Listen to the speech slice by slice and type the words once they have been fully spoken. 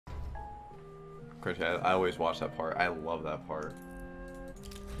Crunchy, I always watch that part. I love that part.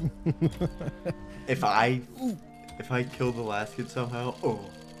 If I kill the last kid somehow, oh,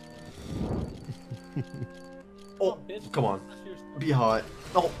 come on, be hot.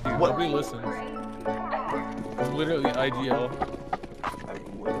 Oh, what? Nobody listens. It's literally IGL.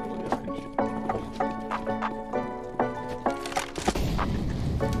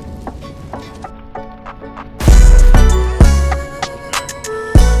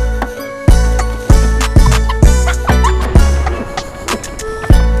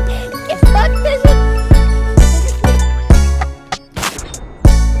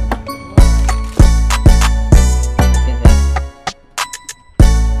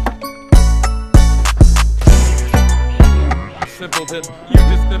 Simpleton. You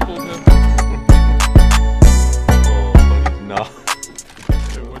just simpleton. Oh, but he's not.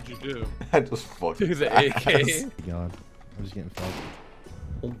 Dude, what'd you do? I just fucking. He's an AK. God, I'm just getting fucked.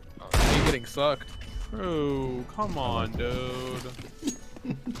 You're getting sucked. Bro, come on, dude.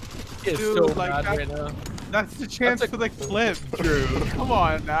 It's so like bad right now. That's the chance for the clip, Drew. Come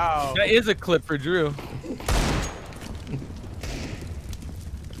on now. That is a clip for Drew.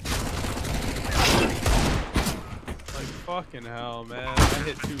 Like fucking hell, man. I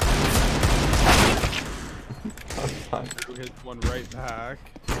hit two. Drew hit one right back.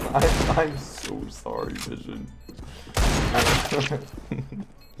 I'm so sorry, Vision.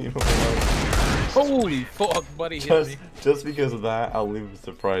 You know what? Holy fuck, buddy hit me. Just because of that, I'll leave a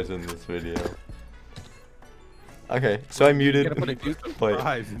surprise in this video. Okay, so I muted, but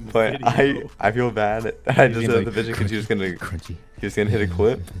I feel bad. I just said the Vision because he was gonna hit a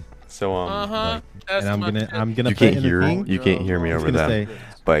clip. So and I'm gonna you can't hear me over that.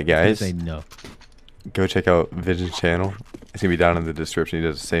 But guys, say no. Go check out Vision's channel. It's gonna be down in the description. He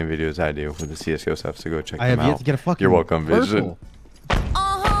does the same videos I do with the CS:GO stuff. So go check them out. I have yet to get a fucking. You're welcome, Vision.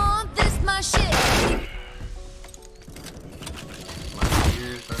 This my shit.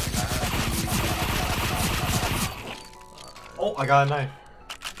 Oh, I got a knife.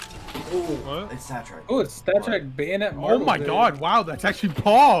 Oh, what? It's Stat Trek. Oh, it's Star Trek bayonet. Oh my god, wow, that's actually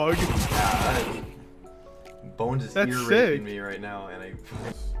Pog. Yeah, Bones is ear raping me right now, and I.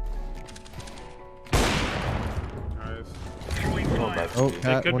 Oh,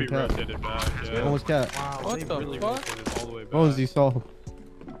 cat, could one be cat. rotated back, yeah. One was cat. Wow, What they the really fuck? rotated all the way back. Bones, you saw.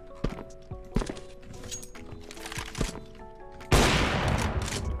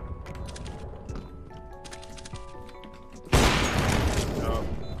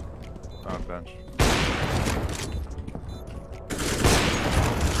 On bench.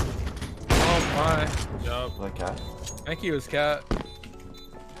 Oh my. Yup. That cat? Thank you, his cat.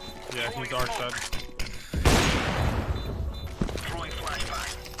 Yeah, he's our side.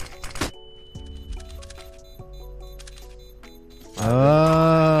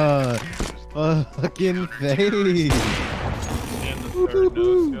 Fucking face. And the third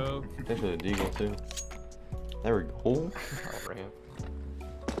no scope. Thanks for the deagle too. There we go. I'm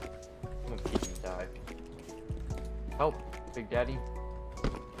gonna keep you die. Help, Big Daddy.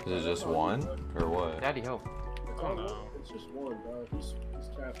 Is it just one or what? Daddy, help. Oh no. It's just one, bro. He's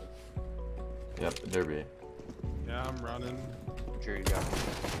trapping. Yep, Derby. Yeah, I'm running. Sure you got me.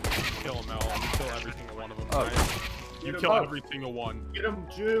 Kill him, Mel. You kill every single one of them, Oh. right? You kill every single one. Get him,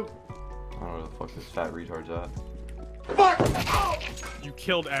 Jew. I don't know where the fuck this fat retard's at. You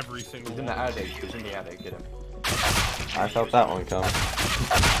killed every single He's in one. the attic. He's in the attic. Get him. I felt that one come.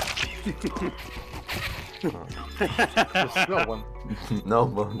 There's still one. No,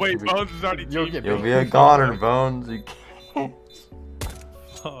 Bones. Wait, Bones is already You'll deep. get You'll be a goner, Bones. You can't.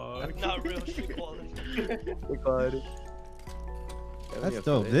 Not real shit quality. That's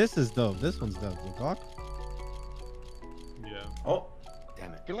dope. This is dope. This one's dope. You talk? Yeah. Oh.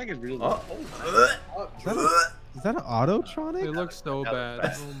 Damn it. I feel like it's really. Is that an autotronic? They look so bad.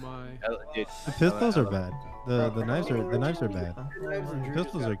 Oh my. The pistols are bad. The knives are bad. The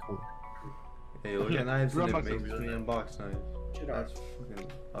pistols are cool. Hey, look at knives and it Unboxed makes them. me unbox knives. That's fucking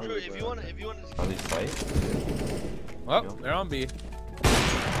Drew, ugly, if bro. you want to, Are these tight? Well, they're on B.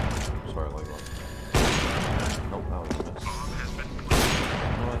 Sorry, like one. Nope, that was a miss. You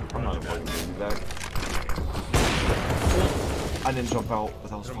know what? I'm not even going to do that. I didn't jump out, but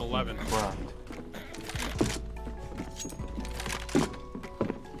that was From fucking 11. cracked.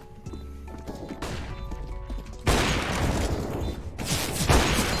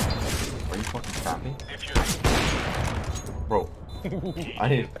 Are you fucking capping? Bro, I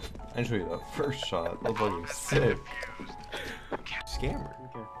didn't show you that first shot. That was fucking sick. Scammer.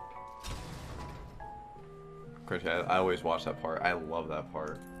 Crunchy, I always watch that part. I love that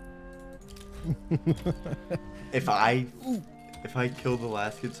part. If I kill the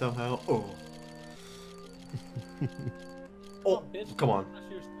last kid somehow, oh. Oh, come on.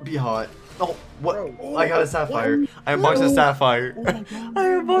 Be hot. Oh, what? I got a sapphire. I unboxed a sapphire. I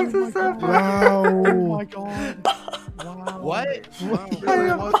unboxed a sapphire. Wow. Oh my god. Wow. What? What the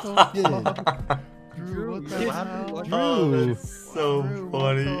Drew, what the what hell? Oh, that's so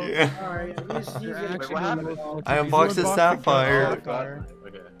funny. Alright, at least he's You're getting actually killed. the most- I unboxed a sapphire.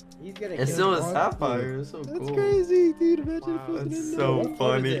 Okay. He's getting It's killed. still a sapphire. It's so That's cool. crazy, dude. Imagine Wow, floating that's in so there. What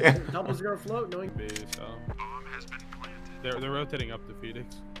float is funny. it? Double zero float? Knowing Base, they're rotating up to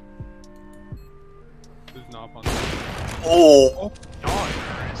Phoenix. There's an op on Oh!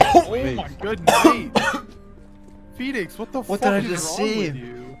 Oh Wait. my good night! Phoenix, what the What fuck did I is just wrong see? with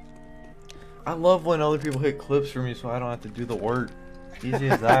you? I love when other people hit clips for me so I don't have to do the work. Easy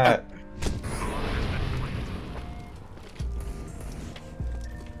as that.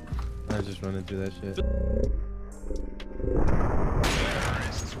 I was just running through that shit.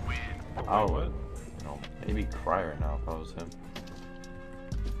 I would, you know, maybe cry right now if I was him.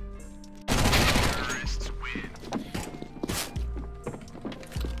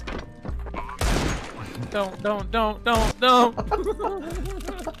 Don't.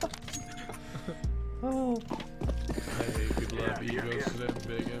 Oh. I hate people that have egos to them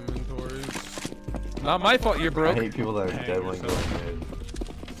big inventories. Not my fault you're I broke. hate people that are Hang dead when going yourself. mid.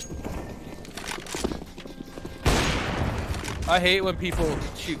 I hate when people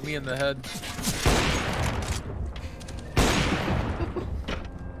shoot me in the head.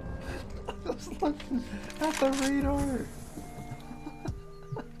 Just looking at the radar.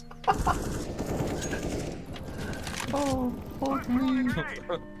 Oh, fuck me.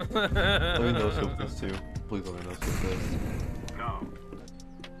 Let me know scope this too. Please let me know scope this. No.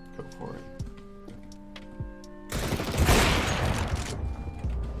 Go for it.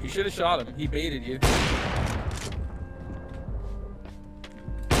 You should have shot him. He baited you.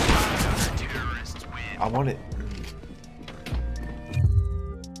 I want it